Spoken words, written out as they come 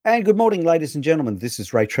And good morning, ladies and gentlemen. This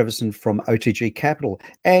is Ray Treverson from OTG Capital,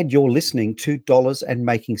 and you're listening to Dollars and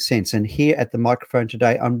Making Sense. And here at the microphone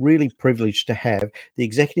today, I'm really privileged to have the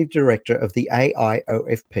Executive Director of the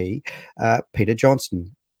AIOFP, Peter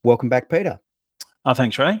Johnston. Welcome back, Peter. Oh,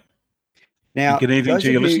 thanks, Ray. Now, good evening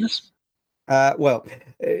to your listeners. For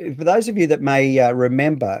those of you that may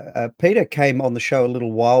remember, Peter came on the show a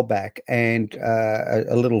little while back and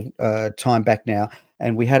a little time back now,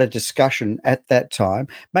 and we had a discussion at that time.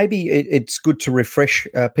 Maybe it's good to refresh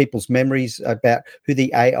people's memories about who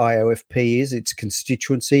the AIOFP is, its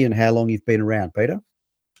constituency, and how long you've been around, Peter.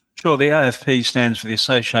 Sure. The AIOFP stands for the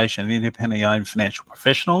Association of Independently Owned Financial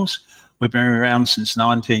Professionals. We've been around since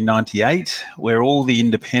 1998. We're all the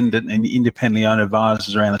independent and independently owned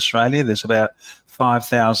advisors around Australia. There's about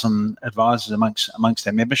 5,000 advisors amongst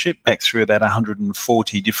our membership, back through about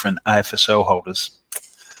 140 different AFSL holders.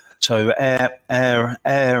 So our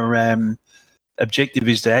objective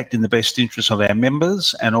is to act in the best interest of our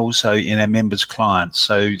members and also in our members' clients.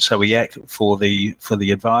 So we act for the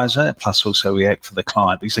advisor, plus also we act for the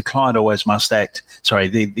client, because the client always must act.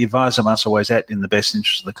 The advisor must always act in the best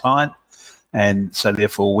interest of the client, and so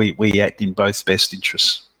therefore we act in both best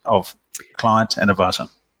interests of client and advisor.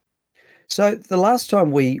 So the last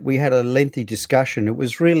time we had a lengthy discussion, it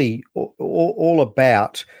was really all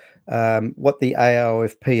about what the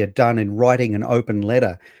AIOFP had done in writing an open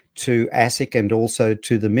letter to ASIC and also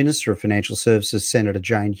to the Minister of Financial Services, Senator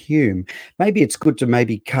Jane Hume. Maybe it's good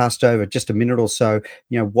to cast over just a minute or so,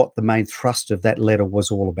 what the main thrust of that letter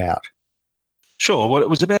was all about. Sure. Well,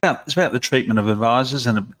 it's about the treatment of advisors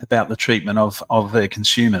and about the treatment of their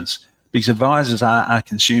consumers, because advisors are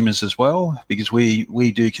consumers as well, because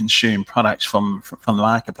we do consume products from the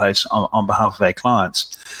marketplace on behalf of our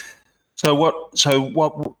clients. So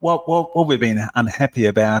what we've been unhappy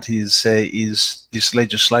about is this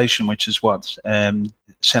legislation, which is what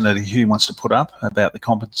Senator Hume wants to put up about the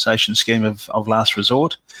compensation scheme of last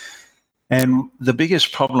resort. And the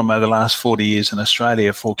biggest problem over the last 40 years in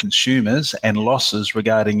Australia for consumers and losses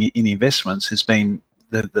regarding in investments has been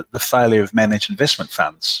the failure of managed investment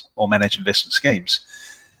funds or managed investment schemes.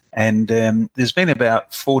 And there's been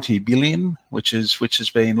about 40 billion, which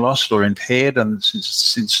has been lost or impaired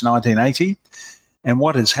since 1980. And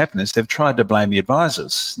what has happened is they've tried to blame the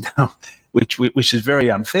advisors, which is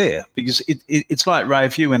very unfair, because it's like, Ray,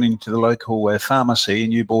 if you went into the local pharmacy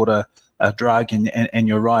and you bought a drug and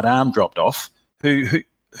your right arm dropped off, who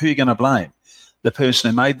are you going to blame? The person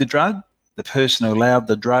who made the drug, the person who allowed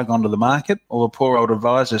the drug onto the market, or the poor old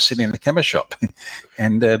advisor sitting in the chemist shop?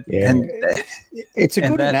 It's a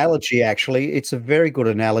good analogy, actually. It's a very good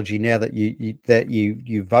analogy now that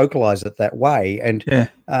you vocalize it that way. And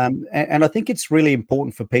I think it's really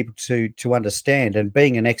important for people to understand. And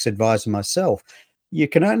being an ex-advisor myself, you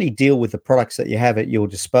can only deal with the products that you have at your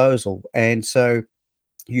disposal. And so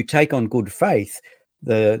you take on good faith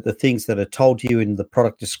the things that are told to you in the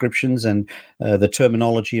product descriptions and the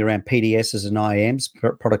terminology around PDSs and IMs,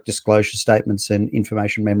 product disclosure statements and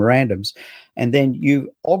information memorandums. And then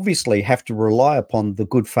you obviously have to rely upon the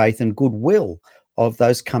good faith and goodwill of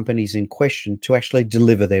those companies in question to actually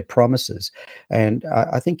deliver their promises. And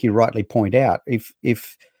I think you rightly point out, if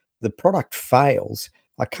the product fails,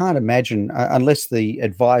 I can't imagine, unless the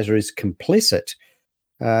advisor is complicit,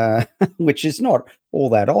 which is not all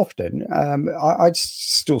that often, I'd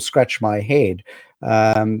still scratch my head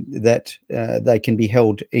that they can be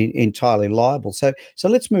held entirely liable. So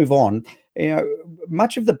let's move on.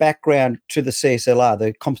 Much of the background to the CSLR,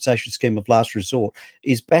 the Compensation Scheme of Last Resort,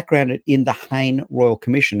 is backgrounded in the Hayne Royal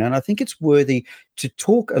Commission. And I think it's worthy to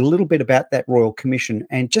talk a little bit about that Royal Commission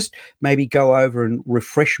and just maybe go over and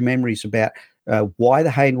refresh memories about why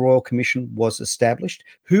the Hayne Royal Commission was established,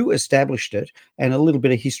 who established it, and a little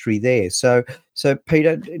bit of history there. So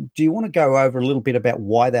Peter, do you want to go over a little bit about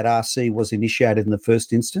why that RC was initiated in the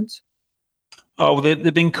first instance? Oh, well, there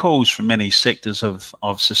have been calls from many sectors of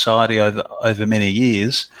society over many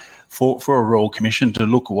years for a Royal Commission to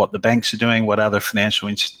look at what the banks are doing, what other financial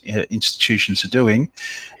institutions are doing.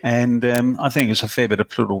 And I think there's a fair bit of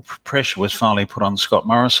political pressure was finally put on Scott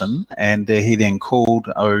Morrison, and he then called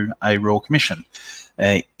a Royal Commission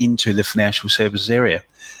into the financial services area.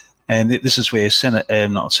 And this is where Commissioner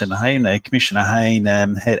Hayne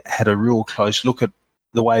had a real close look at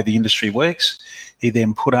the way the industry works. He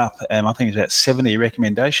then put up, I think it was about 70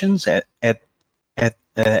 recommendations at the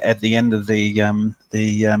end of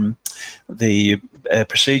the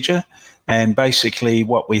procedure And basically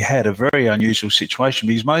what we had, a very unusual situation,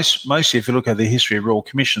 because mostly if you look at the history of Royal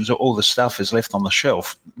Commissions, all the stuff is left on the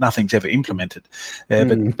shelf. Nothing's ever implemented.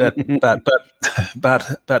 But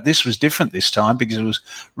this was different this time, because it was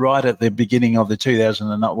right at the beginning of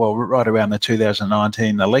right around the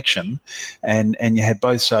 2019 election, and you had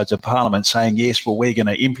both sides of Parliament saying, yes, well, we're going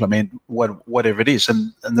to implement whatever it is.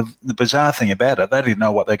 And the bizarre thing about it, they didn't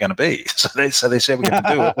know what they're going to be. So they said we're going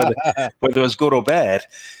to do it, whether it was good or bad.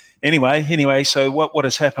 Anyway, so what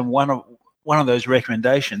has happened? One of those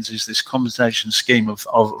recommendations is this compensation scheme of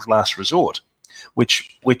last resort,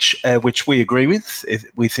 which we agree with.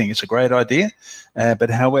 We think it's a great idea,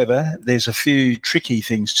 but however, there's a few tricky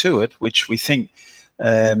things to it, which we think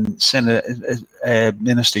Minister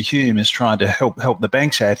Hume is trying to help the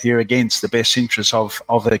banks out here against the best interests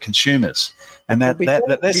of their consumers. And but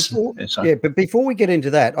before we get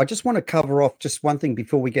into that, I just want to cover off just one thing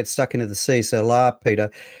before we get stuck into the CSLR,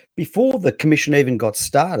 Peter. Before the commission even got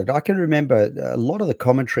started, I can remember a lot of the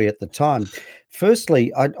commentary at the time.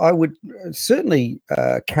 Firstly, I would certainly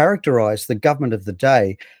characterise the government of the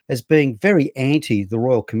day as being very anti the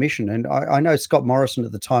Royal Commission. And I know Scott Morrison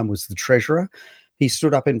at the time was the Treasurer. He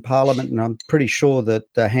stood up in Parliament, and I'm pretty sure that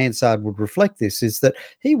Hansard would reflect this, is that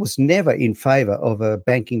he was never in favour of a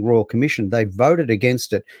banking Royal Commission. They voted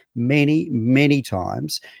against it many, many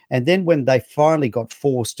times. And then when they finally got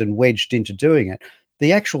forced and wedged into doing it,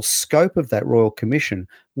 the actual scope of that Royal Commission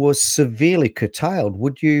was severely curtailed.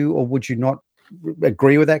 Would you or would you not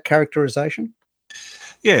agree with that characterisation?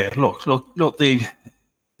 Yeah, look.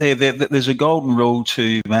 There's a golden rule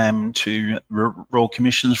to Royal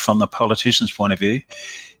Commissions from the politicians' point of view,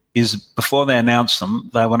 is before they announce them,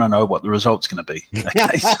 they want to know what the result's going to be.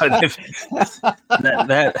 Okay? So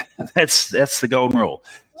that's the golden rule.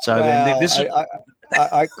 So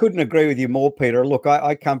I couldn't agree with you more, Peter. Look,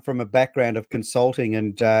 I come from a background of consulting,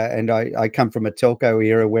 and I come from a telco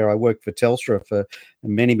era where I worked for Telstra for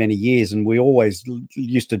many, many years, and we always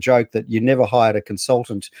used to joke that you never hired a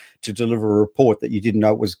consultant to deliver a report that you didn't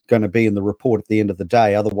know was going to be in the report at the end of the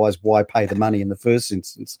day. Otherwise, why pay the money in the first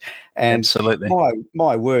instance? And absolutely,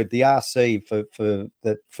 my word, the RC for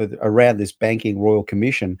around this banking Royal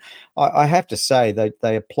Commission, I have to say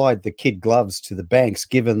they applied the kid gloves to the banks,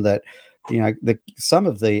 given that, you know, some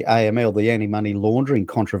of the AML, the anti-money laundering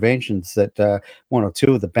contraventions that one or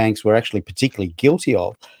two of the banks were actually particularly guilty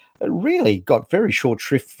of, really got very short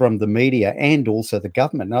shrift from the media and also the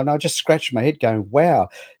government. And I just scratched my head going, wow,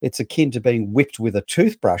 it's akin to being whipped with a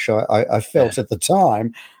toothbrush, I felt at the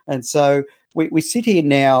time. And so we sit here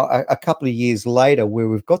now a couple of years later, where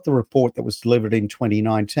we've got the report that was delivered in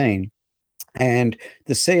 2019, and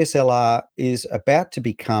the CSLR is about to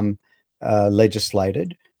become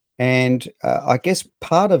legislated. And I guess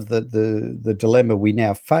part of the dilemma we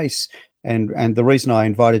now face, and the reason I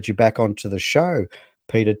invited you back onto the show,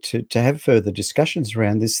 Peter, to have further discussions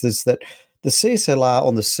around this, is that the CSLR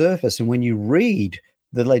on the surface, and when you read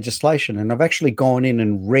the legislation, and I've actually gone in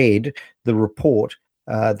and read the report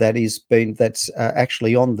that's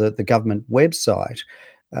actually on the government website,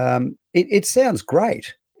 it sounds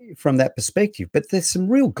great from that perspective, but there's some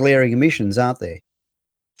real glaring omissions, aren't there?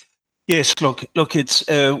 Yes, look. It's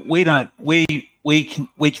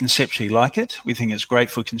we conceptually like it. We think it's great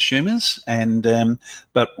for consumers, and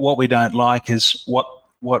but what we don't like is what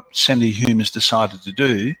Senator Hume has decided to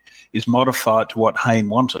do is modify it to what Hayne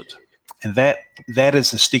wanted, and that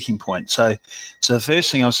is the sticking point. So the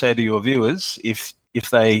first thing I'll say to your viewers, if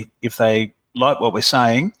they like what we're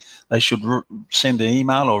saying, they should send an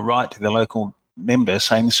email or write to the local member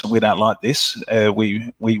saying, "Listen, we don't like this.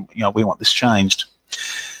 We want this changed."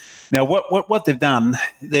 Now, what they've done,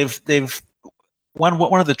 they've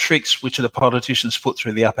one of the tricks which the politicians put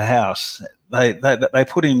through the upper house, they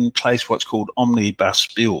put in place what's called omnibus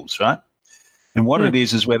bills, right? And what it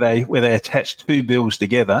is where they attach two bills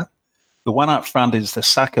together. The one up front is the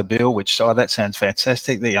sucker bill, which that sounds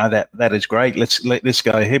fantastic. That is great. Let's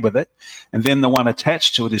go ahead with it. And then the one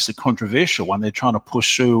attached to it is the controversial one. They're trying to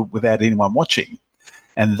push through without anyone watching.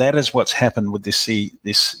 And that is what's happened with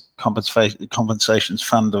this compensations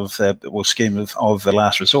fund scheme of the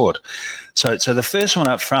last resort. So the first one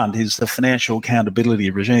up front is the Financial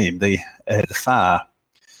Accountability Regime, the FAR.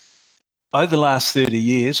 Over the last 30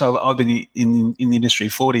 years, I've been in the industry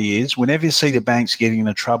 40 years. Whenever you see the banks getting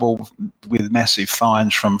into trouble with massive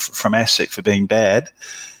fines from ASIC for being bad,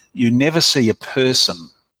 you never see a person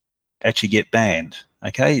actually get banned.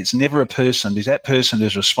 Okay, it's never a person, because that person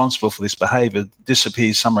who's responsible for this behaviour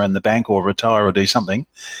disappears somewhere in the bank or retire or do something,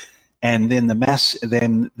 and then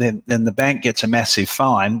the bank gets a massive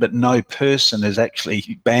fine, but no person is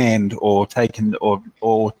actually banned or taken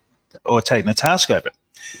or taken a task over it.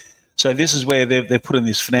 So this is where they've put in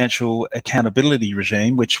this financial accountability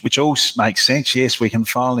regime, which all makes sense. Yes, we can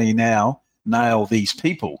finally now nail these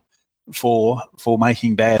people for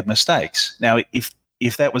making bad mistakes. Now,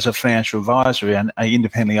 if that was a financial advisor and an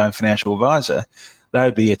independently owned financial advisor, they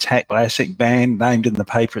would be attacked by ASIC, banned, named in the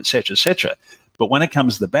paper, etc., etc. But when it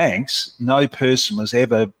comes to the banks, no person was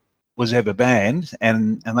ever banned,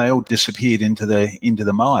 and they all disappeared into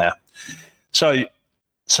the mire. So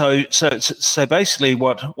basically,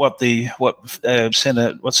 what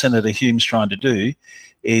Senator Hume's trying to do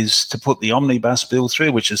is to put the omnibus bill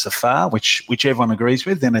through, which is the FAR, which everyone agrees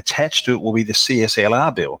with. Then attached to it will be the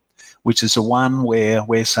CSLR bill, which is the one where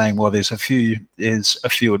we're saying, well, there's a few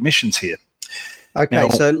admissions here. Okay, now,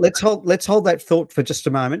 so let's hold that thought for just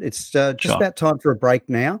a moment. It's just about time for a break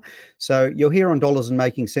now. So you're here on Dollars and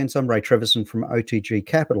Making Sense. I'm Ray Treverson from OTG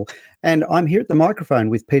Capital, and I'm here at the microphone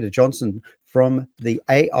with Peter Johnson from the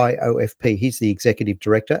AIOFP. He's the Executive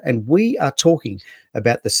Director, and we are talking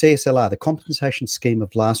about the CSLR, the Compensation Scheme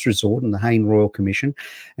of Last Resort, and the Hayne Royal Commission.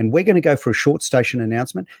 And we're going to go for a short station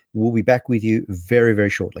announcement. We'll be back with you very, very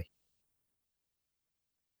shortly.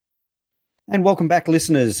 And welcome back,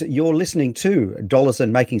 listeners. You're listening to Dollars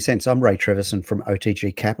and Making Sense. I'm Ray Treverson from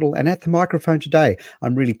OTG Capital. And at the microphone today,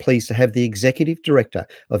 I'm really pleased to have the Executive Director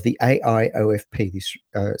of the AIOFP, the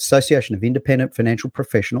Association of Independent Financial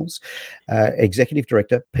Professionals, Executive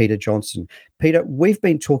Director Peter Johnson. Peter, we've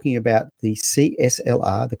been talking about the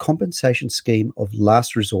CSLR, the Compensation Scheme of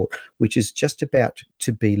Last Resort, which is just about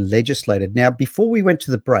to be legislated. Now, before we went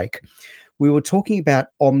to the break, we were talking about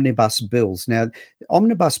omnibus bills. Now,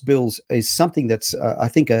 omnibus bills is something that's, I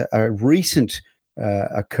think, a recent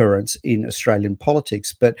occurrence in Australian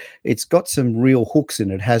politics, but it's got some real hooks in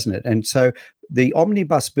it, hasn't it? And so the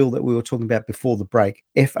omnibus bill that we were talking about before the break,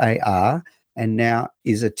 FAR, and now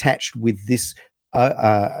is attached with this,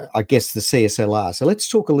 I guess, the CSLR. So let's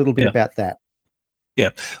talk a little bit about that. Yeah.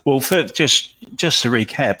 Well, first, just to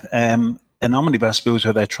recap, an omnibus bill is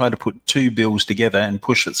where they try to put two bills together and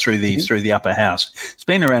push it through the upper house. It's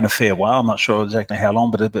been around a fair while. I'm not sure exactly how long,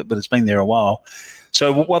 but it's been there a while.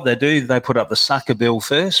 So what they do, they put up the sucker bill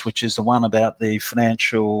first, which is the one about the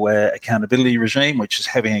financial accountability regime, which is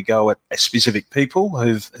having a go at specific people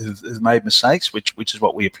who've made mistakes, which is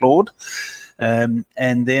what we applaud. And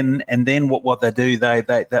then what they do,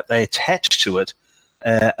 they attach to it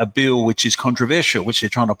a bill which is controversial, which they're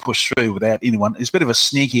trying to push through without anyone. It's a bit of a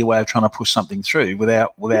sneaky way of trying to push something through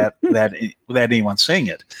without anyone seeing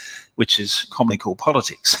it, which is commonly called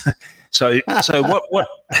politics. So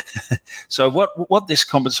what this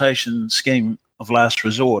compensation scheme of last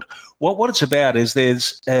resort, what it's about is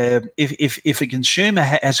there's if a consumer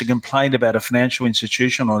has a complaint about a financial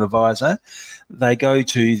institution or an advisor, they go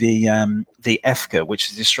to the AFCA, which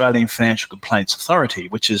is the Australian Financial Complaints Authority,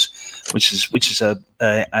 which is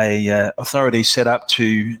a authority set up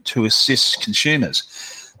to assist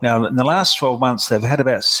consumers. Now, in the last 12 months, they've had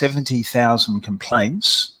about 70,000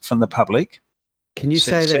 complaints from the public. Can you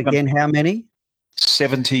say that again? How many?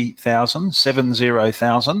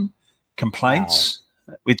 70,000 complaints,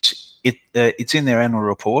 which it's in their annual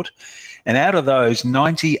report. And out of those,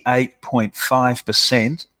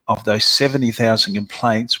 98.5% of those 70,000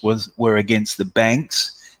 complaints were against the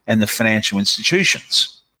banks and the financial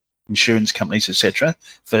institutions, insurance companies, etc.,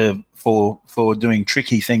 for doing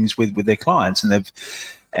tricky things with their clients. And they've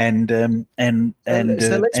so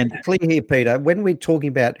let's be clear here, Peter. When we're talking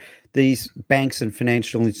about these banks and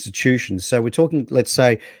financial institutions, so we're talking, let's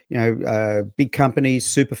say, big companies,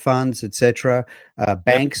 super funds, etc.,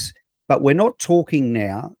 banks, but we're not talking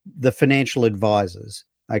now the financial advisors.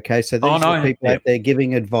 Okay, so these are the people out there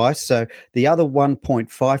giving advice. So the other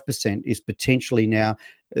 1.5% is potentially now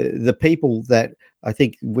the people that I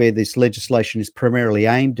think where this legislation is primarily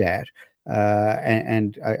aimed at,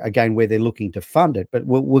 and again where they're looking to fund it. But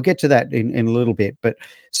we'll get to that in a little bit. But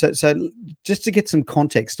so just to get some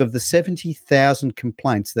context of the 70,000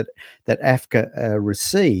 complaints that AFCA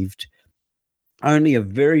received, only a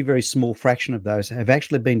very, very small fraction of those have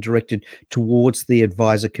actually been directed towards the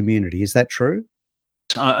advisor community. Is that true?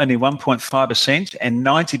 Only 1.5%, and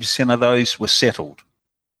 90% of those were settled.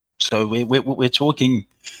 So we're talking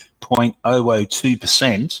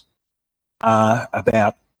 0.002% are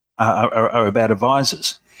about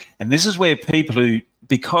advisors. And this is where people who,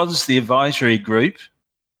 because the advisory group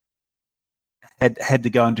had to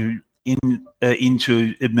go into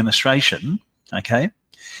administration, okay,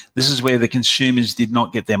 this is where the consumers did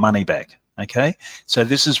not get their money back. Okay, so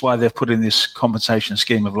this is why they've put in this compensation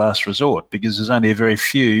scheme of last resort, because there's only a very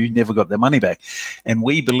few never got their money back. And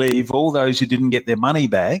we believe all those who didn't get their money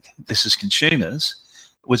back, this is consumers,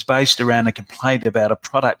 was based around a complaint about a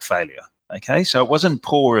product failure. Okay, so it wasn't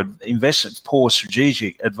poor investment, poor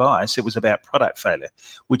strategic advice. It was about product failure,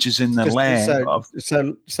 which is in the land of.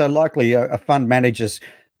 So likely a fund managers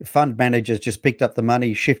just picked up the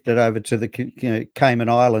money, shifted over to the Cayman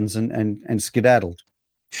Islands, and skedaddled.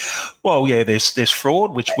 Well, yeah, there's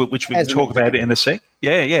fraud, which we can talk about in a sec.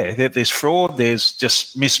 Yeah. There's fraud. There's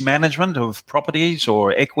just mismanagement of properties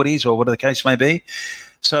or equities or whatever the case may be.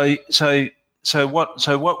 So what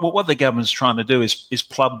the government's trying to do is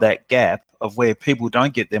plug that gap of where people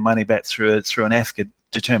don't get their money back through an AFCA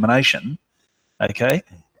determination, okay,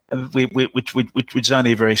 which is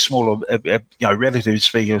only a very small, relatively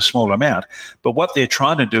speaking, a small amount. But what they're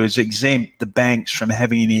trying to do is exempt the banks from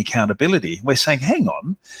having any accountability. We're saying, hang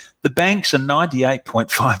on, the banks are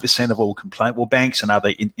 98.5% of all complaints. Well, banks and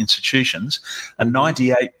other institutions are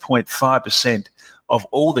 98.5% of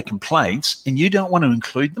all the complaints, and you don't want to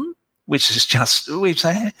include them, which is just, we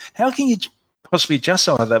say, how can you possibly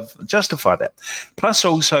justify that? Plus,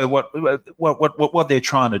 also, what they're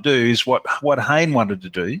trying to do is what Hayne wanted to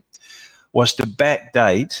do was to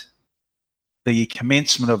backdate the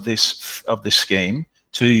commencement of this scheme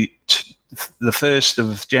to the 1st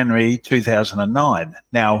of January 2009.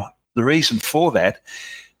 Now, the reason for that,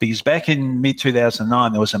 because back in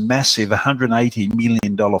mid-2009, there was a massive $180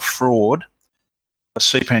 million fraud, a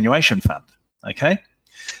superannuation fund, okay,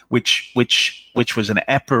 which was an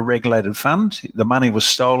APRA-regulated fund. The money was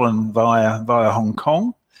stolen via Hong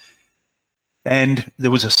Kong. And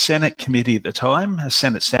there was a Senate committee at the time, a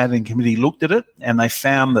Senate Standing Committee looked at it, and they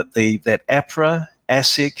found that that APRA,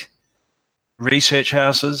 ASIC, research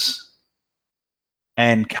houses,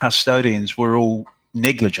 and custodians were all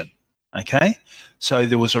negligent. Okay, so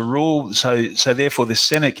there was a rule. So therefore, the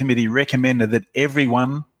Senate committee recommended that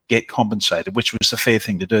everyone get compensated, which was the fair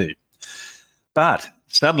thing to do. But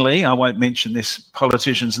suddenly, I won't mention this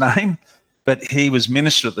politician's name, but he was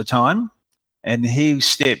minister at the time, and he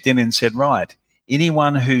stepped in and said, right,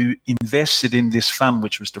 anyone who invested in this fund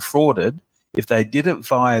which was defrauded, if they did it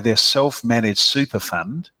via their self-managed super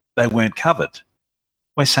fund, they weren't covered.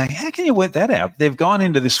 We're saying, how can you work that out? They've gone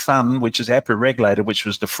into this fund, which is APRA regulated, which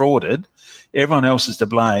was defrauded. Everyone else is to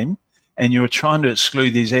blame. And you're trying to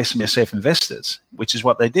exclude these SMSF investors, which is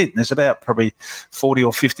what they did. And there's about probably $40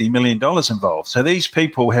 or $50 million involved. So these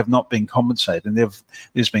people have not been compensated. And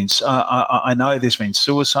I know there's been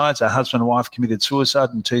suicides. A husband and wife committed suicide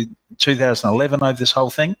in 2011 over this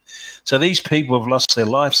whole thing. So these people have lost their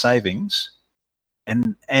life savings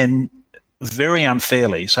and very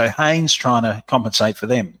unfairly. So Hayne's trying to compensate for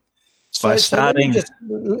them.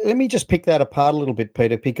 Let me just pick that apart a little bit,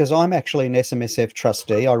 Peter, because I'm actually an SMSF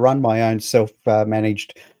trustee. I run my own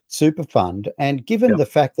self-managed super fund, and given the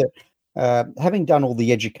fact that having done all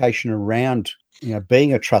the education around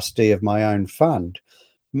being a trustee of my own fund,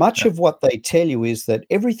 much of what they tell you is that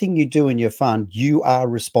everything you do in your fund, you are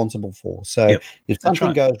responsible for. So if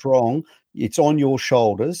something goes wrong, it's on your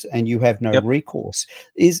shoulders and you have no recourse.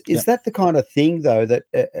 Is that the kind of thing, though, that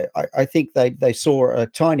I think they saw a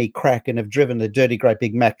tiny crack and have driven a dirty, great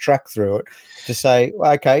big Mack truck through it to say,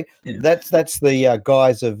 okay, that's the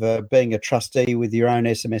guise of being a trustee with your own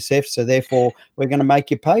SMSF, so therefore we're going to make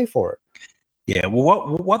you pay for it. Yeah,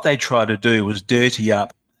 well, what they try to do was dirty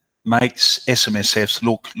up, makes SMSFs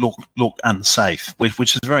look unsafe,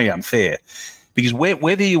 which is very unfair. Because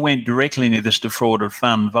whether you went directly into this defrauded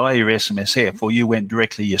fund via your SMSF or you went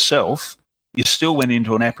directly yourself, you still went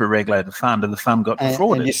into an APRA-regulated fund and the fund got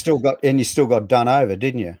defrauded. And you still got done over,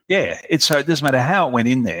 didn't you? Yeah. So it doesn't matter how it went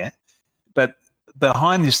in there, but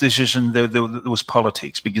behind this decision there was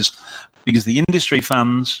politics because the industry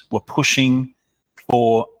funds were pushing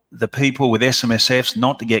for the people with SMSFs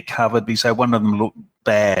not to get covered because they wanted them to look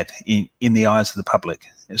bad in the eyes of the public.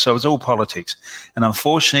 So it was all politics. And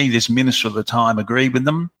unfortunately, this minister at the time agreed with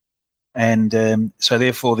them. And so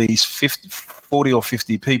therefore, these 40 or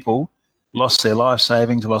 50 people lost their life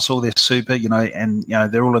savings, lost all their super, and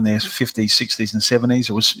they're all in their 50s, 60s, and 70s.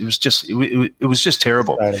 It was just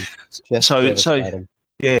terrible.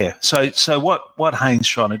 So what Hayne's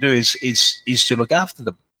trying to do is to look after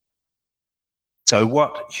them. So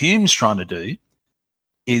what Hume's trying to do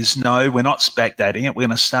is, no, we're not backdating it. We're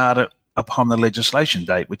going to start it upon the legislation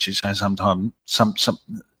date, which is sometime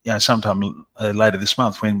later this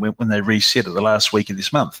month when they reset it the last week of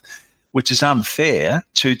this month, which is unfair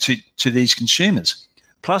to these consumers.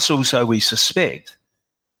 Plus, also, we suspect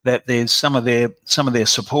that there's some of their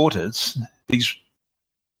supporters.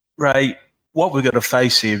 Ray, what we've got to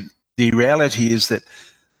face here, the reality is that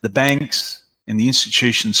the banks and the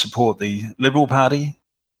institutions support the Liberal Party,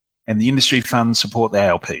 and the industry funds support the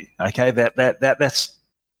ALP. Okay, that's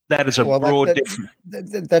that is a broad difference.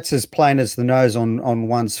 That's as plain as the nose on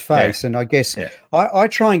one's face. Yeah. And I guess I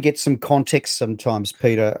try and get some context sometimes,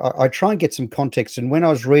 Peter. I try and get some context. And when I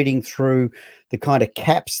was reading through the kind of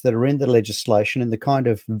caps that are in the legislation and the kind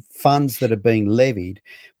of funds that are being levied,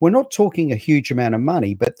 we're not talking a huge amount of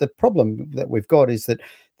money. But the problem that we've got is that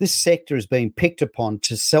this sector is being picked upon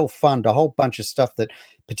to self-fund a whole bunch of stuff that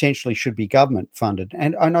potentially should be government funded.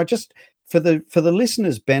 And I just... For the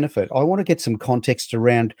listeners' benefit, I want to get some context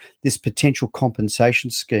around this potential compensation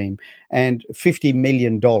scheme and $50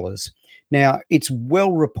 million. Now, it's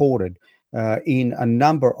well reported in a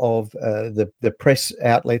number of the press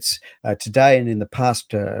outlets today and in the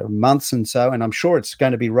past months and so, and I'm sure it's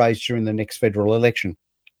going to be raised during the next federal election.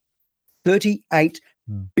 38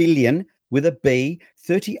 billion with a B,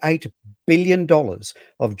 $38 billion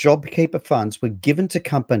of JobKeeper funds were given to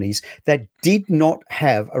companies that did not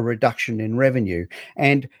have a reduction in revenue.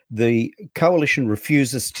 And the coalition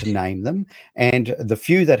refuses to name them. And the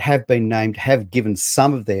few that have been named have given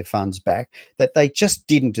some of their funds back that they just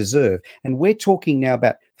didn't deserve. And we're talking now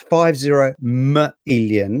about 50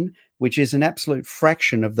 million, which is an absolute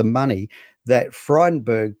fraction of the money that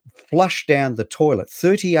Frydenberg flushed down the toilet,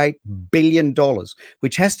 $38 billion,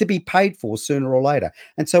 which has to be paid for sooner or later.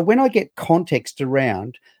 And so when I get context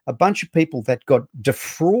around a bunch of people that got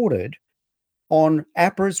defrauded on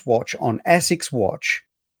APRA's watch, on ASIC's watch,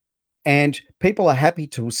 and people are happy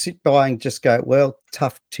to sit by and just go, well,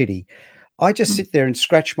 tough titty. I just sit there and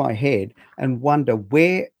scratch my head and wonder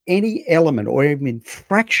where any element or even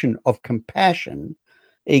fraction of compassion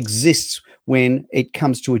exists when it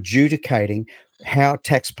comes to adjudicating how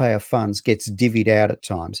taxpayer funds gets divvied out at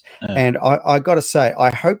times. And I got to say, I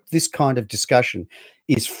hope this kind of discussion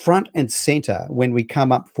is front and center when we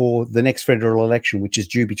come up for the next federal election, which is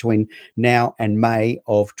due between now and May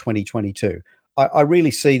of 2022. I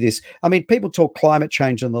really see this. I mean, people talk climate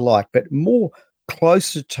change and the like, but more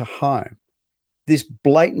closer to home, this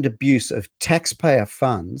blatant abuse of taxpayer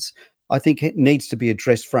funds, I think it needs to be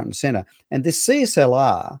addressed front and center. And this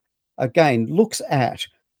CSLR, again, looks at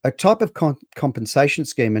a type of compensation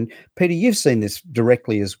scheme. And Peter, you've seen this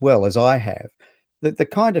directly as well as I have, that the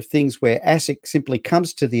kind of things where ASIC simply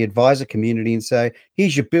comes to the advisor community and say,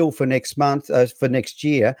 here's your bill for next month, for next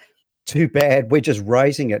year. Too bad, we're just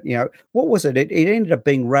raising it. You know, what was it? It ended up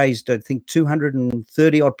being raised, I think,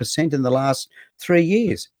 230% in the last 3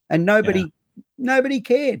 years. And nobody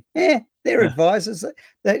cared. They're advisors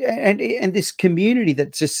and this community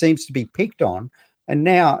that just seems to be picked on. And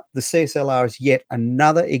now the CSLR is yet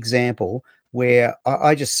another example where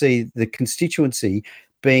I just see the constituency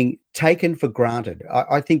being taken for granted.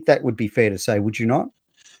 I think that would be fair to say, would you not?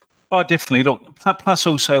 Oh, definitely. Look, plus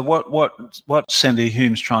also what Senator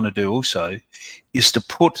Hume's trying to do also is to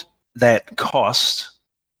put that cost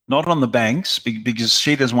not on the banks, because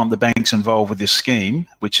she doesn't want the banks involved with this scheme,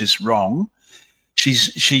 which is wrong.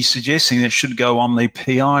 She's suggesting that it should go on the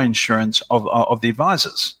PI insurance of the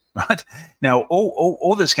advisors, right? Now,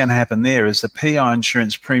 all that's going to happen there is the PI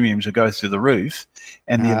insurance premiums will go through the roof,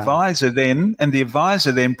 and the advisor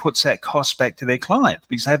then puts that cost back to their client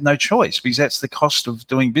because they have no choice, because that's the cost of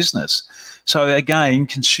doing business. So again,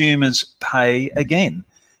 consumers pay again,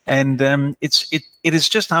 and it is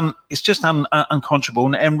just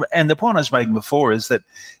unconscionable. And the point I was making before is that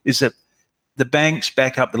the banks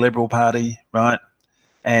back up the Liberal Party, right?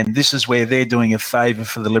 And this is where they're doing a favour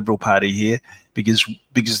for the Liberal Party here, because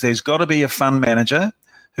there's got to be a fund manager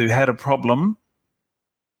who had a problem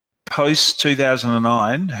post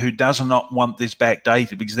 2009 who does not want this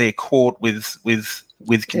backdated because they're caught with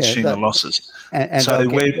consumer losses. And so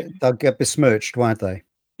they'll get besmirched, won't they?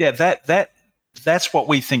 Yeah, that's what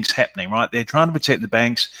we think's happening, right? They're trying to protect the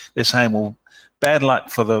banks. They're saying, well, bad luck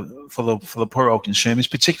for the poor old consumers,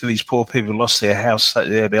 particularly these poor people who lost their house,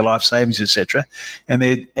 their life savings, etc. And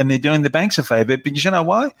they're doing the banks a favour. Because you know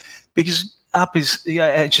why? Because as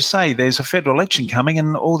you say, there's a federal election coming,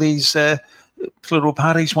 and all these political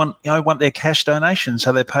parties want their cash donations,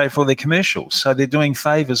 so they pay for their commercials. So they're doing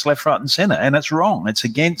favours left, right, and centre, and it's wrong. It's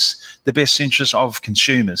against the best interests of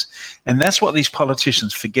consumers, and that's what these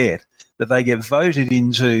politicians forget, that they get voted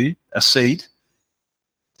into a seat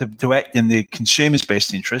to act in the consumer's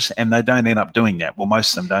best interest, and they don't end up doing that. Well,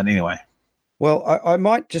 most of them don't anyway. Well, I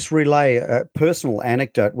might just relay a personal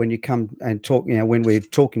anecdote when you come and talk, when we're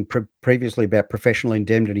talking previously about professional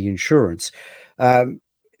indemnity insurance.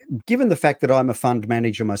 Given the fact that I'm a fund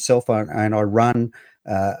manager myself and I run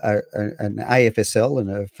an AFSL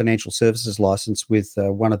and a financial services license with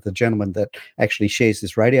one of the gentlemen that actually shares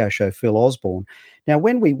this radio show, Phil Osborne. Now,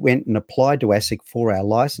 when we went and applied to ASIC for our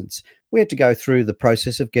license, we had to go through the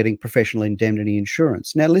process of getting professional indemnity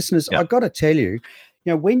insurance. Now, listeners, I've got to tell you,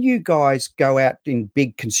 when you guys go out in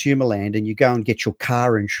big consumer land and you go and get your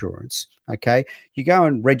car insurance, okay, you go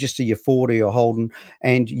and register your Ford or your Holden,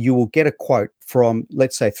 and you will get a quote from,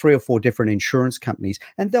 let's say, 3 or 4 different insurance companies,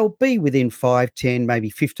 and they'll be within 5, 10, maybe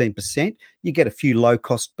 15%. You get a few low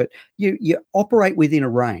cost, but you operate within a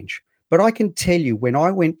range. But I can tell you, when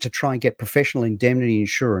I went to try and get professional indemnity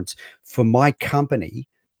insurance for my company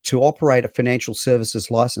to operate a financial services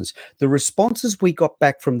license, the responses we got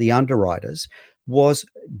back from the underwriters was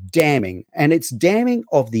damning. And it's damning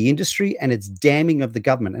of the industry, and it's damning of the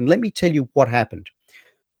government. And let me tell you what happened.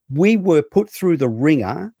 We were put through the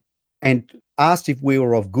ringer and asked if we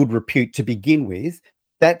were of good repute to begin with.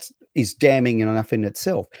 That is damning enough in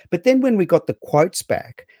itself. But then when we got the quotes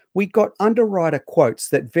back, we got underwriter quotes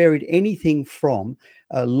that varied anything from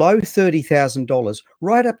low $30,000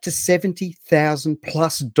 right up to $70,000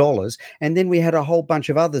 plus dollars. And then we had a whole bunch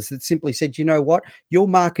of others that simply said, you know what, your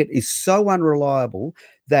market is so unreliable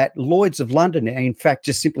that Lloyd's of London, in fact,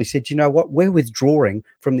 just simply said, you know what, we're withdrawing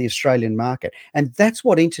from the Australian market. And that's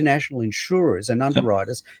what international insurers and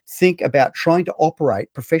underwriters think about trying to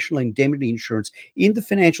operate professional indemnity insurance in the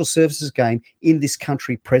financial services game in this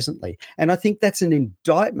country presently. And I think that's an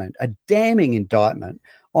indictment, a damning indictment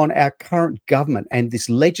on our current government and this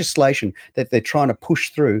legislation that they're trying to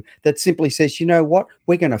push through that simply says, you know what,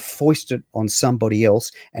 we're going to foist it on somebody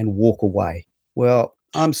else and walk away. Well,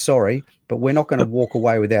 I'm sorry, but we're not going to walk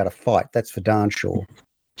away without a fight. That's for darn sure.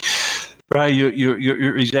 Ray,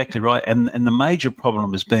 you're exactly right. And the major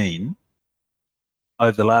problem has been,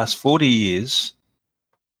 over the last 40 years,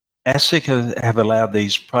 ASIC have allowed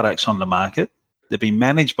these products on the market. They've been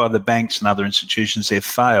managed by the banks and other institutions. They've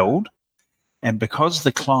failed. And because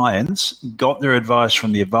the clients got their advice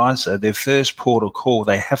from the advisor, their first port of call,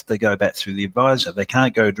 they have to go back through the advisor. They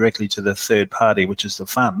can't go directly to the third party, which is the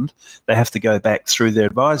fund. They have to go back through their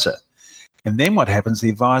advisor. And then what happens,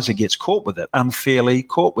 the advisor gets caught with it, unfairly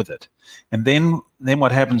caught with it. And then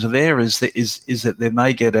what happens there is that then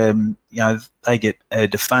they get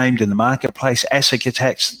defamed in the marketplace. ASIC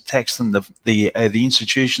attacks them, the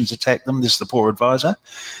institutions attack them. This is the poor advisor.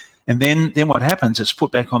 And then what happens, it's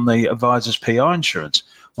put back on the advisor's PI insurance,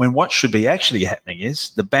 when what should be actually happening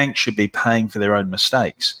is the bank should be paying for their own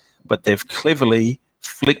mistakes, but they've cleverly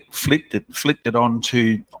flicked it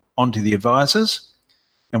onto the advisors.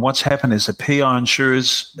 And what's happened is the PI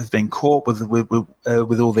insurers have been caught with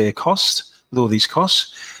all their costs, with all these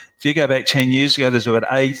costs. If you go back 10 years ago, there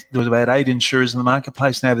was about eight insurers in the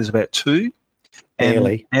marketplace. Now there's about 2.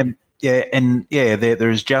 Barely. There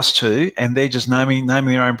is just 2, and they're just naming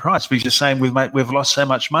their own price because you're saying we've lost so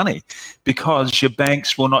much money because your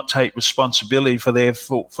banks will not take responsibility for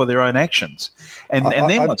their own actions. And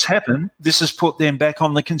then what's happened, this has put them back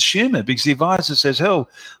on the consumer because the advisor says, hell,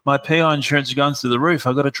 my PI insurance is going through the roof.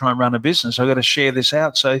 I've got to try and run a business. I've got to share this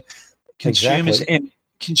out. So consumers end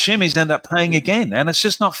up paying again, and it's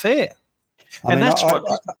just not fair.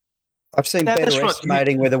 I've seen better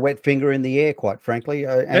estimating with a wet finger in the air, quite frankly,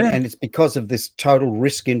 and it's because of this total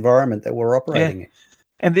risk environment that we're operating in.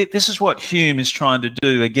 And this is what Hume is trying to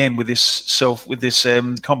do again with this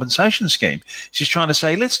compensation scheme. She's trying to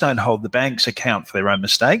say, let's don't hold the banks account for their own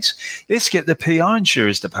mistakes. Let's get the PI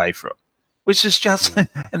insurers to pay for it. Which is just,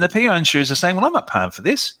 and the PI insurers are saying, well, I'm not paying for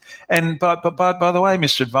this. And by the way,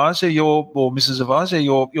 Mr. Advisor, or Mrs. Advisor,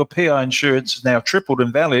 your PI insurance is now tripled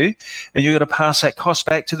in value, and you're going to pass that cost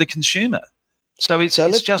back to the consumer. So it's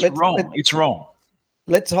just wrong. It's wrong.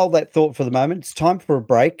 Let's hold that thought for the moment. It's time for a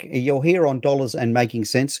break. You're here on Dollars and Making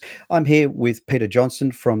Sense. I'm here with Peter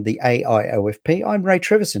Johnston from the AIOFP. I'm Ray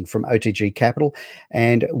Treverson from OTG Capital,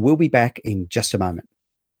 and we'll be back in just a moment.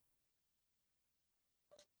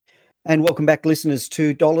 And welcome back, listeners,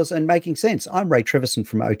 to Dollars and Making Sense. I'm Ray Treverson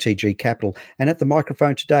from OTG Capital, and at the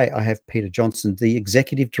microphone today, I have Peter Johnston, the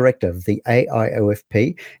Executive Director of the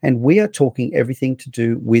AIOFP, and we are talking everything to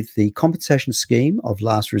do with the compensation scheme of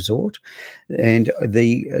last resort and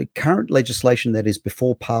the current legislation that is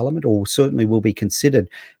before Parliament, or certainly will be considered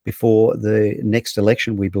before the next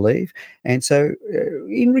election, we believe. And so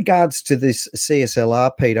in regards to this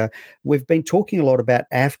CSLR, Peter, we've been talking a lot about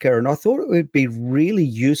AFCA, and I thought it would be really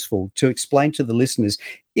useful to explain to the listeners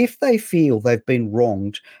if they feel they've been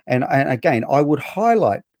wronged. And again, I would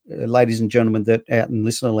highlight, ladies and gentlemen, that out in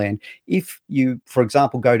listener land, if you, for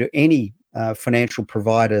example, go to any financial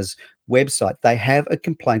provider's website, they have a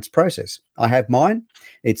complaints process. I have mine.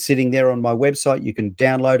 It's sitting there on my website. You can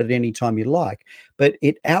download it anytime you like, but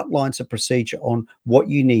it outlines a procedure on what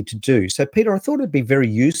you need to do. So, Peter, I thought it'd be very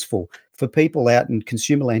useful for people out in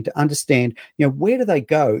consumer land to understand, where do they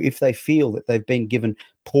go if they feel that they've been given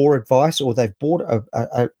poor advice or they've bought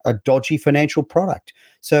a dodgy financial product.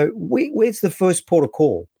 So where's the first port of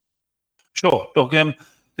call? Sure. Look,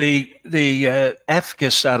 the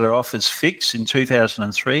AFCA started off as FIX in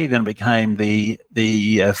 2003, then became the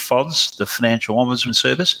FOS, the Financial Ombudsman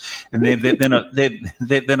Service, and then it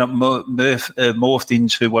morphed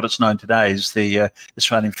into what it's known today as the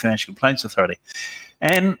Australian Financial Complaints Authority.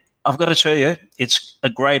 And I've got to tell you, it's a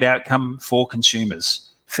great outcome for consumers.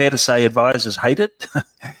 Fair to say advisors hate it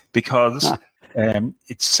because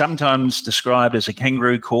it's sometimes described as a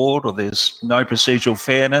kangaroo court, or there's no procedural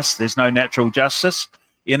fairness, there's no natural justice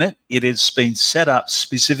in it. It has been set up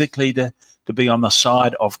specifically to be on the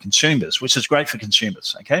side of consumers, which is great for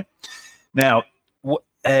consumers. Okay. Now,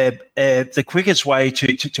 the quickest way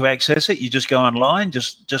to access it, you just go online,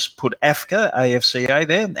 just put AFCA, AFCA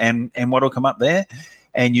there, and what will come up there,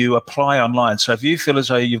 and you apply online. So if you feel as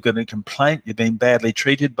though you've got a complaint, you've been badly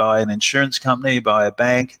treated by an insurance company, by a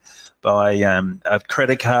bank, by a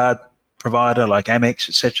credit card provider like Amex,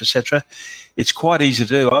 et cetera, it's quite easy to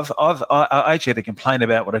do. I actually had a complaint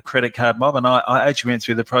about what a credit card mob, and I actually went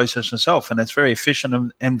through the process myself, and it's very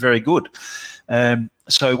efficient and very good.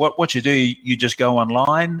 So what you do, you just go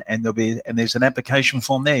online, and there's an application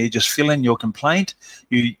form there. You just fill in your complaint.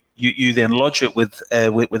 You then lodge it with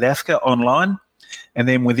AFCA online. And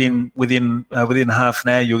then within half an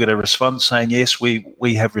hour, you'll get a response saying, yes,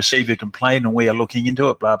 we have received a complaint and we are looking into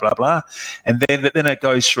it, blah, blah, blah. And then it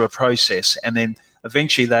goes through a process. And then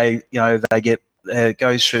eventually goes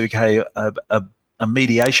through a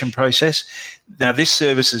mediation process. Now, this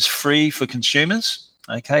service is free for consumers.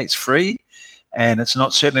 Okay, it's free. And it's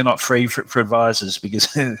certainly not free for advisors,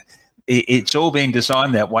 because it's all been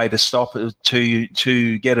designed that way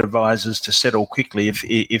to get advisors to settle quickly if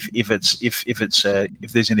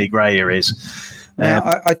there's any grey areas.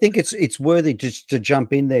 Now, I think it's worthy just to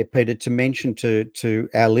jump in there, Peter, to mention to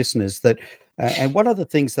our listeners that, and one of the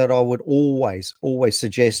things that I would always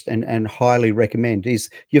suggest and highly recommend is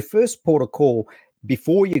your first port of call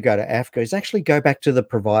before you go to AFCA is actually go back to the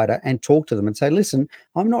provider and talk to them and say, listen,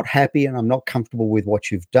 I'm not happy and I'm not comfortable with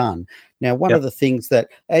what you've done. Now, one of the things that,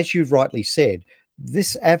 as you've rightly said,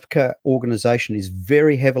 this AFCA organization is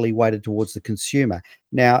very heavily weighted towards the consumer.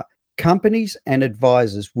 Now, companies and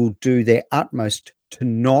advisors will do their utmost to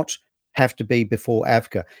not have to be before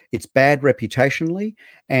AFCA. It's bad reputationally,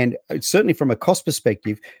 and certainly from a cost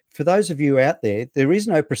perspective. For those of you out there, there is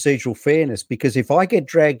no procedural fairness, because if I get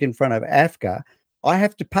dragged in front of AFCA, I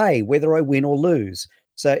have to pay whether I win or lose.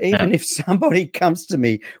 So even if somebody comes to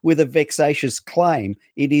me with a vexatious claim,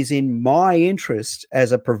 it is in my interest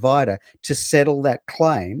as a provider to settle that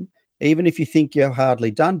claim, even if you think you're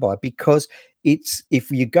hardly done by, because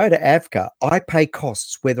if you go to AFCA, I pay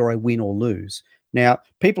costs whether I win or lose. Now,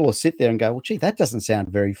 people will sit there and go, well, gee, that doesn't sound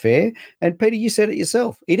very fair. And Peter, you said it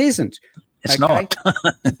yourself. It isn't. It's not.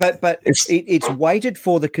 but it's weighted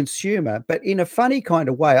for the consumer, but in a funny kind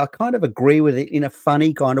of way. I kind of agree with it in a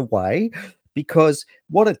funny kind of way, because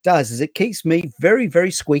what it does is it keeps me very, very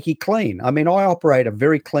squeaky clean. I mean, I operate a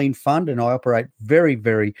very clean fund, and I operate very,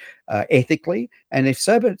 very ethically. And if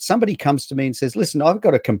somebody comes to me and says, listen, I've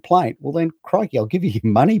got a complaint, well, then, crikey, I'll give you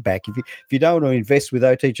your money back. If you don't want to invest with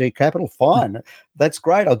OTG Capital, fine. That's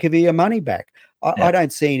great. I'll give you your money back. I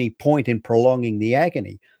don't see any point in prolonging the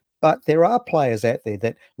agony. But there are players out there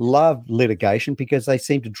that love litigation because they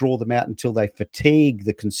seem to draw them out until they fatigue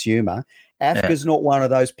the consumer. AFCA's not one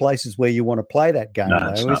of those places where you want to play that game,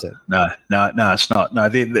 is it? No, it's not. No,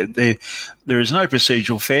 there is no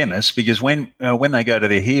procedural fairness, because when they go to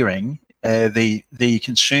their hearing, the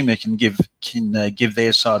consumer can give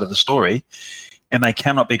their side of the story, and they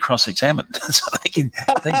cannot be cross-examined. So they can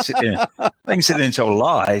sit there and tell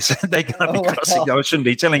lies. They can't be cross-examined. I shouldn't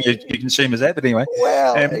be telling your consumers that, but anyway.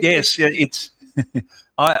 Well, yes, it's.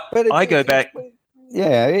 I go back.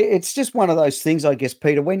 Yeah, it's just one of those things, I guess,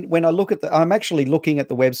 Peter. When I look at I'm actually looking at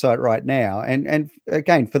the website right now, and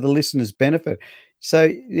again, for the listeners' benefit.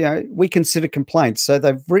 So, we consider complaints. So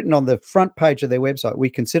they've written on the front page of their website, we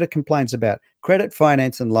consider complaints about credit,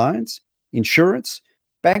 finance and loans, insurance,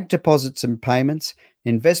 bank deposits and payments,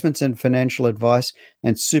 investments and financial advice,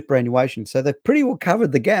 and superannuation. So they've pretty well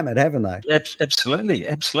covered the gamut, haven't they? Absolutely.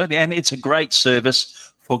 And it's a great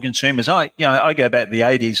service for consumers. I go back to the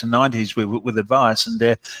 80s and 90s with advice, and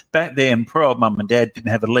back then, poor old mum and dad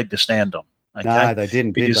didn't have a leg to stand on. Okay? No, they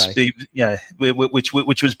didn't, did they?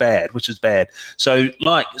 Which was bad. So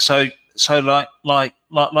like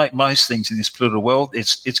most things in this political world,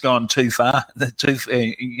 it's gone too far.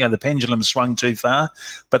 The pendulum swung too far,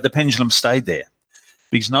 but the pendulum stayed there,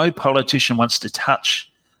 because no politician wants to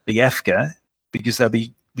touch the AFCA because they'll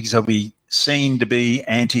be seen to be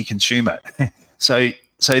anti-consumer. So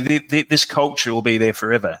this culture will be there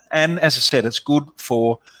forever. And as I said, it's good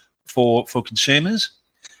for consumers.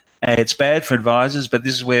 It's bad for advisors, but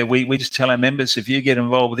this is where we just tell our members, if you get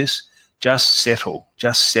involved with this, just settle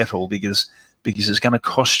because it's going to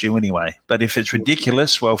cost you anyway. But if it's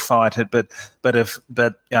ridiculous, well, fight it. But if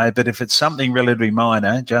it's something relatively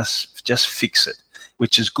minor, just fix it,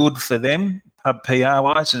 which is good for them,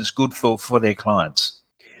 PR-wise, and it's good for their clients.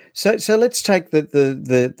 So let's take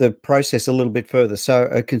the process a little bit further. So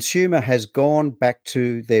a consumer has gone back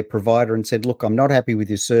to their provider and said, look, I'm not happy with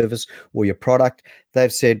your service or your product.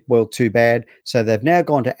 They've said, well, too bad. So they've now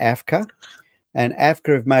gone to AFCA, and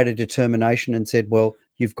AFCA have made a determination and said, well,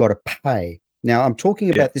 you've got to pay. Now, I'm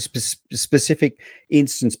talking about this specific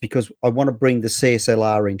instance because I want to bring the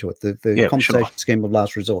CSLR into it, the compensation scheme of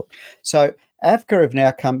last resort. So AFCA have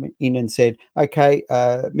now come in and said, okay,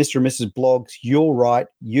 Mr. and Mrs. Bloggs, you're right.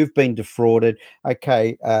 You've been defrauded.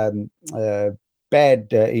 Okay,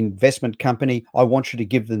 bad investment company. I want you to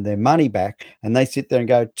give them their money back. And they sit there and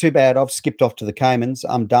go, too bad. I've skipped off to the Caymans.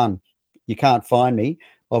 I'm done. You can't find me.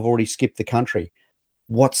 I've already skipped the country.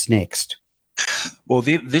 What's next? Well,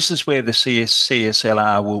 this is where the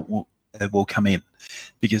CSLR will come in.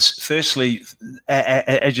 Because firstly,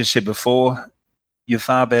 as you said before, you're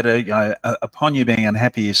far better. Upon you being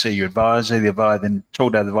unhappy, you see your advisor. The advisor then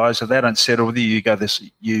talk to the advisor. If they don't settle with you, you go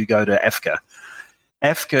to AFCA.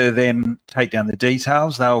 AFCA then take down the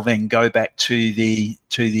details. They'll then go back to the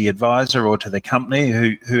advisor or to the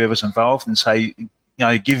company, whoever's involved, and say,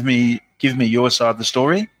 give me your side of the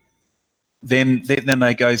story. Then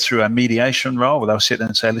they go through a mediation role where they'll sit there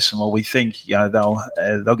and say, listen, well, we think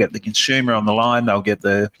they'll get the consumer on the line. They'll get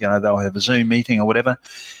they'll have a Zoom meeting or whatever,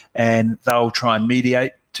 and they'll try and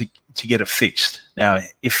mediate to get it fixed. Now,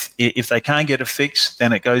 if they can't get it fixed,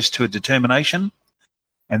 then it goes to a determination,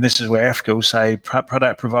 and this is where AFCA will say,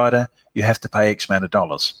 product provider, you have to pay X amount of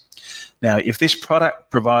dollars. Now, if this product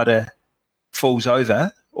provider falls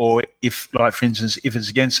over, or if, like for instance, if it's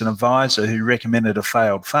against an advisor who recommended a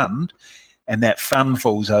failed fund, and that fund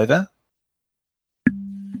falls over,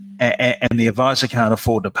 and the advisor can't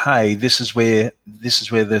afford to pay, this is where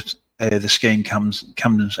the scheme comes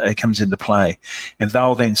into play, and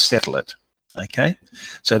they'll then settle it. Okay,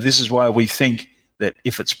 so this is why we think that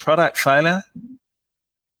if it's product failure,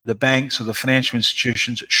 the banks or the financial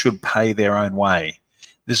institutions should pay their own way.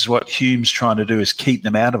 This is what Hume's trying to do, is keep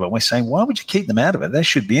them out of it. We're saying, why would you keep them out of it? They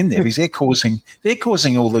should be in there because they're causing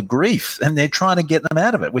all the grief, and they're trying to get them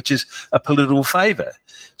out of it, which is a political favour.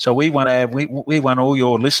 So we want all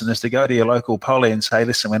your listeners to go to your local poly and say,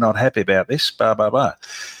 listen, we're not happy about this, blah blah blah.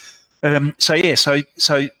 So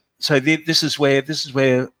this is where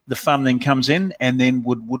the funding comes in, and then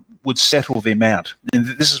would settle the amount. And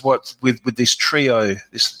this is what with this trio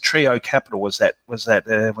capital was that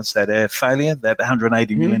failure, that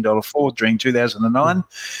 $180 million fraud during 2009,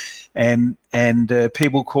 and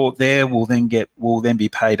people caught there will then be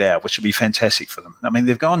paid out, which would be fantastic for them. I mean,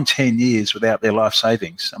 they've gone 10 years without their life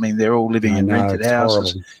savings. I mean, they're all living in rented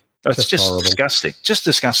houses. Horrible. It's just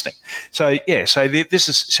disgusting. So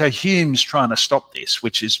Hume's trying to stop this,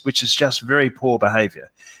 which is just very poor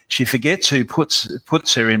behaviour. She forgets who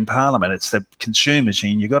puts her in Parliament. It's the consumers,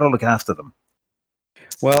 and you've got to look after them.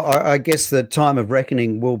 Well, I guess the time of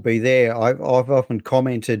reckoning will be there. I've often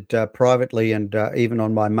commented privately and even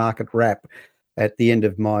on my market wrap at the end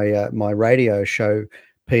of my my radio show,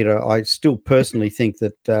 Peter. I still personally think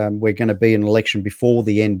that we're going to be in an election before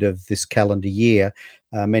the end of this calendar year.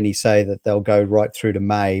 Many say that they'll go right through to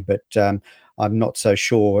May, but I'm not so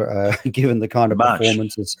sure given the kind of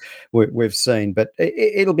performances we've seen. But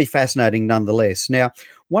it'll be fascinating nonetheless. Now,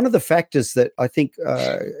 one of the factors that I think,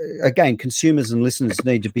 again, consumers and listeners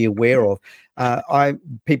need to be aware of,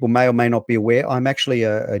 people may or may not be aware, I'm actually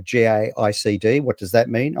a GAICD. What does that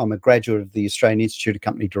mean? I'm a graduate of the Australian Institute of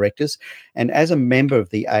Company Directors. And as a member of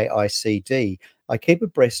the AICD, I keep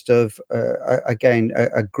abreast of,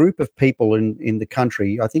 a group of people in the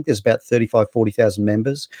country. I think there's about 40,000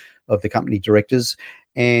 members of the company directors.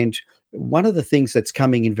 And one of the things that's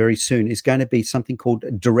coming in very soon is going to be something called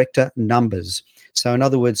director numbers. So in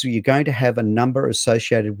other words, you're going to have a number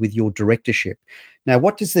associated with your directorship. Now,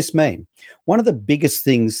 what does this mean? One of the biggest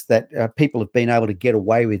things that people have been able to get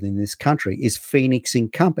away with in this country is phoenixing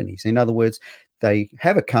companies. In other words, they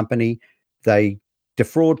have a company, they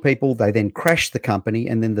defraud people, they then crash the company,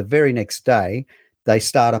 and then the very next day they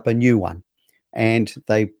start up a new one and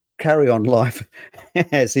they carry on life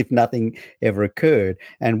as if nothing ever occurred.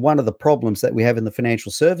 And one of the problems that we have in the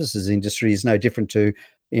financial services industry is no different to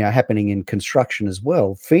happening in construction as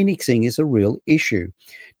well. Phoenixing is a real issue.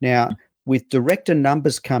 Now, with director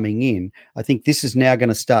numbers coming in, I think this is now going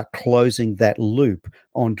to start closing that loop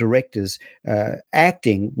on directors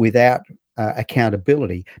acting without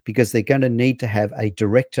accountability, because they're going to need to have a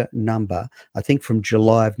director number, I think, from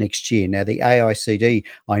July of next year. Now, the AICD,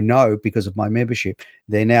 I know because of my membership,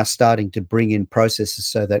 they're now starting to bring in processes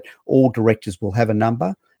so that all directors will have a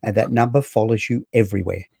number, and that number follows you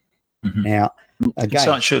everywhere. Mm-hmm. Now, again,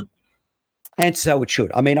 so it should. And so it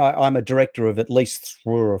should. I mean, I'm a director of at least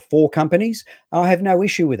 3 or 4 companies. I have no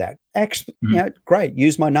issue with that. Great,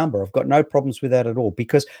 use my number. I've got no problems with that at all,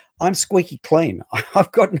 because I'm squeaky clean.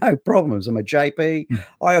 I've got no problems. I'm a JP.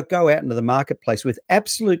 I go out into the marketplace with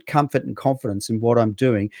absolute comfort and confidence in what I'm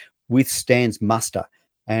doing withstands muster.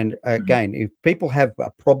 And again, if people have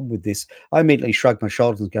a problem with this, I immediately shrug my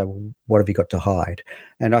shoulders and go, well, what have you got to hide?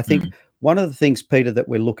 And I think one of the things, Peter, that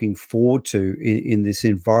we're looking forward to in this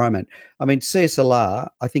environment, I mean, CSLR,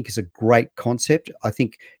 I think, is a great concept. I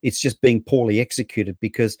think it's just being poorly executed,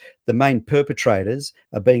 because the main perpetrators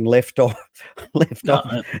are being left off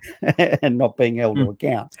and not being held to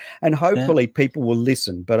account. And hopefully people will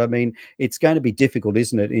listen. But I mean, it's going to be difficult,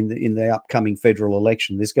 isn't it, in the upcoming federal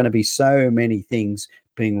election? There's going to be so many things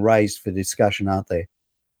being raised for discussion, aren't there?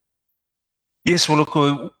 Yes, well, look,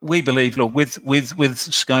 we believe, with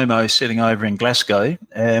ScoMo sitting over in Glasgow,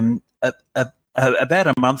 about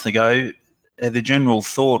a month ago, the general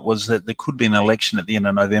thought was that there could be an election at the end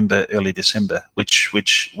of November, early December,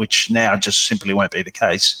 which now just simply won't be the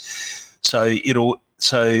case. So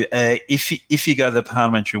if you go to the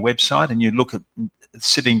parliamentary website and you look at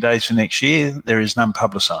sitting days for next year, there is none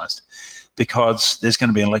publicised, because there's going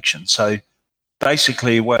to be an election. So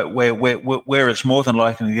basically, where it's more than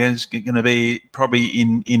likely is going to be probably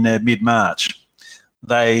in mid-March.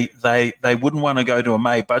 They wouldn't want to go to a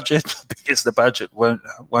May budget, because the budget won't.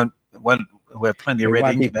 We're plenty of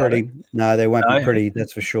red ink about it. No, they won't be pretty.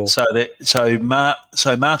 That's for sure. So March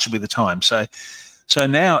will be the time. So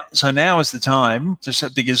now is the time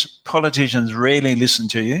because politicians rarely listen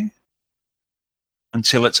to you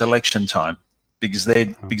until it's election time, because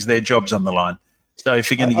their job's on the line. So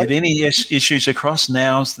if you're going to get any issues across,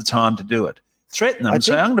 now's the time to do it. Threaten them.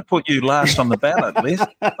 Say, I'm going to put you last on the ballot, Liz.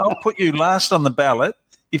 I'll put you last on the ballot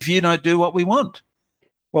if you don't do what we want.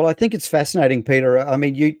 Well, I think it's fascinating, Peter. I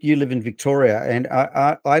mean, you live in Victoria, and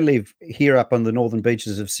I live here up on the northern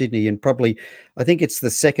beaches of Sydney, and probably I think it's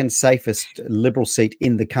the second safest Liberal seat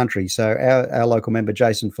in the country. So our local member,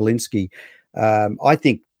 Jason Falinski, I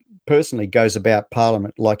think personally goes about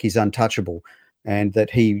Parliament like he's untouchable, and that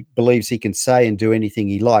he believes he can say and do anything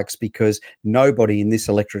he likes, because nobody in this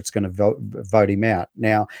electorate's going to vote him out.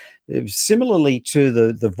 Now, similarly to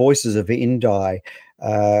the voices of Indi,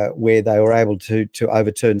 where they were able to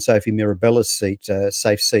overturn Sophie Mirabella's seat,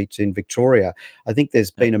 safe seat in Victoria, I think there's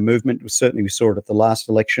been a movement. Certainly we saw it at the last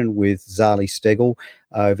election with Zali Steggall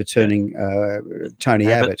overturning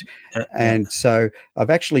Tony Abbott. And so I've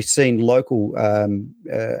actually seen local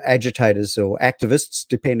agitators or activists,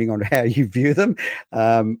 depending on how you view them.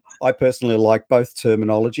 I personally like both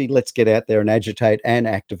terminology. Let's get out there and agitate and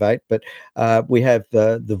activate. But we have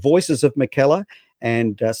the Voices of Mackellar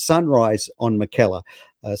and Sunrise on Mackellar.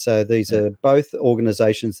 So these are both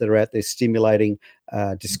organisations that are out there stimulating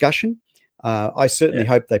discussion. I certainly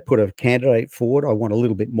hope they put a candidate forward. I want a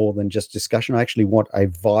little bit more than just discussion. I actually want a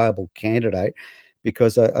viable candidate,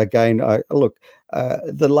 because again,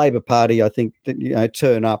 the Labor Party, I think,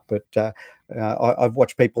 turn up, but I've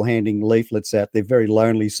watched people handing leaflets out. They're very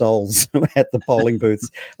lonely souls at the polling booths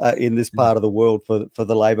in this part of the world for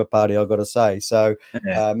the Labor Party, I've got to say. So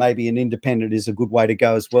maybe an independent is a good way to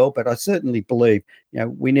go as well. But I certainly believe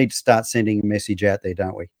we need to start sending a message out there,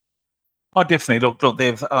 don't we? Oh, definitely. Look.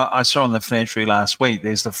 I saw on the Financial last week.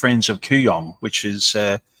 There's the Friends of Kooyong, which is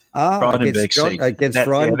Frydenberg seat. Against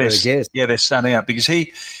Frydenberg, yes. Yeah, they're starting out because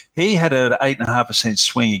he had an 8.5%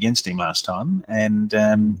 swing against him last time, and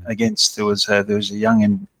there was a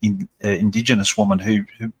young Indigenous woman who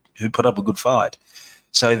put up a good fight.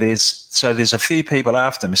 So there's a few people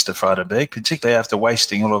after Mr. Frydenberg, particularly after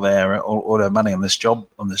wasting all our money on this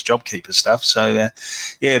JobKeeper stuff. So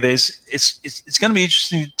it's going to be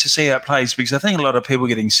interesting to see how it plays, because I think a lot of people are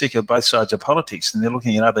getting sick of both sides of politics, and they're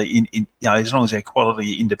looking at other as long as they're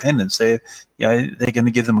quality independents, they're going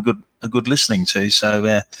to give them a good listening to.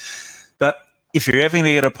 So, but if you're ever going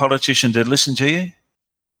to get a politician to listen to you,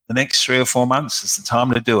 the next 3 or 4 months is the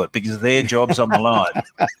time to do it, because their job's on the line.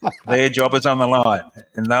 Their job is on the line,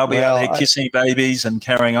 and they'll be out there kissing babies and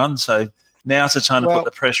carrying on. So now's the time to put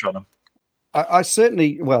the pressure on them. I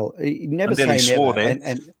certainly, never say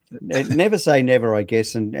never. Never say never, I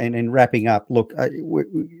guess. And in wrapping up, look,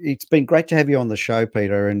 it's been great to have you on the show,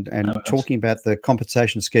 Peter, and talking about the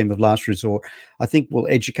compensation scheme of last resort. I think will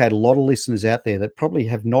educate a lot of listeners out there that probably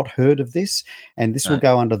have not heard of this, and this will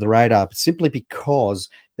go under the radar simply because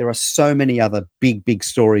there are so many other big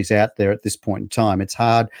stories out there at this point in time. It's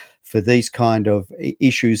hard for these kind of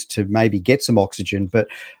issues to maybe get some oxygen. But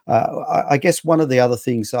I guess one of the other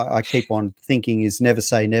things I keep on thinking is never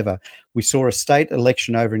say never. We saw a state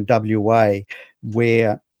election over in WA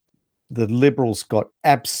where the Liberals got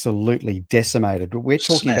absolutely decimated. We're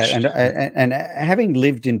talking about, and having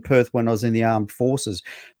lived in Perth when I was in the armed forces,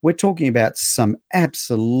 we're talking about some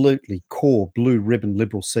absolutely core blue ribbon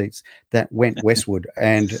Liberal seats that went westward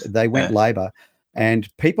and they went Labor. And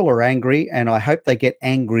people are angry, and I hope they get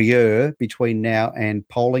angrier between now and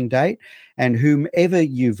polling date. And whomever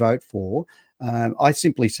you vote for, I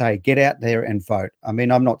simply say get out there and vote. I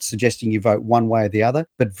mean, I'm not suggesting you vote one way or the other,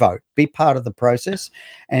 but vote. Be part of the process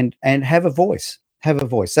and have a voice. Have a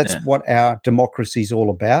voice. That's what our democracy is all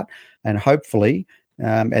about. And hopefully,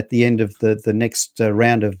 at the end of the next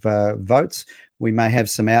round of votes, we may have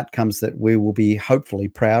some outcomes that we will be hopefully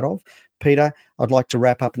proud of. Peter, I'd like to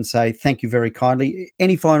wrap up and say thank you very kindly.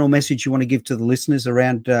 Any final message you want to give to the listeners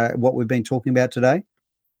around what we've been talking about today?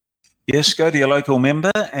 Yes, go to your local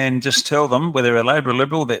member and just tell them, whether a Labor or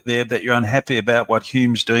Liberal, that you're unhappy about what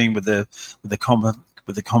Hume's doing with the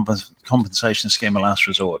compensation scheme of last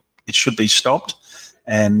resort. It should be stopped,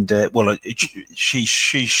 and she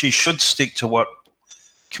should stick to what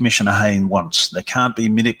Commissioner Hayne wants. They can't be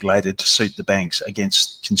manipulated to suit the banks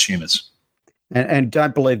against consumers. And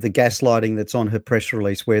don't believe the gaslighting that's on her press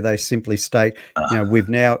release, where they simply state, we've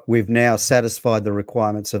now satisfied the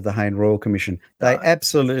requirements of the Hayne Royal Commission. They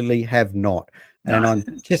absolutely have not. And I'm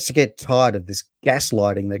just to get tired of this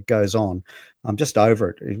gaslighting that goes on. I'm just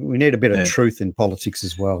over it. We need a bit of truth in politics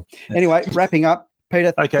as well. Anyway, wrapping up,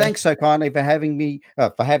 Peter, thanks so kindly for having me,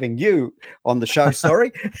 for having you on the show.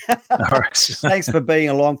 Sorry. Thanks for being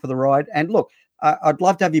along for the ride. And look, I'd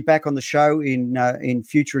love to have you back on the show in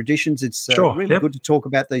future editions. It's really good to talk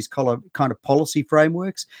about these kind of policy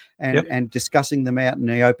frameworks and discussing them out in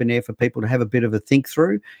the open air for people to have a bit of a think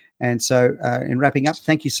through. And so in wrapping up,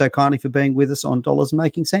 thank you so kindly for being with us on Dollars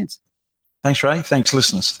Making Sense. Thanks, Ray. Thanks,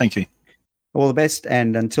 listeners. Thank you. All the best.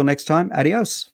 And until next time, adios.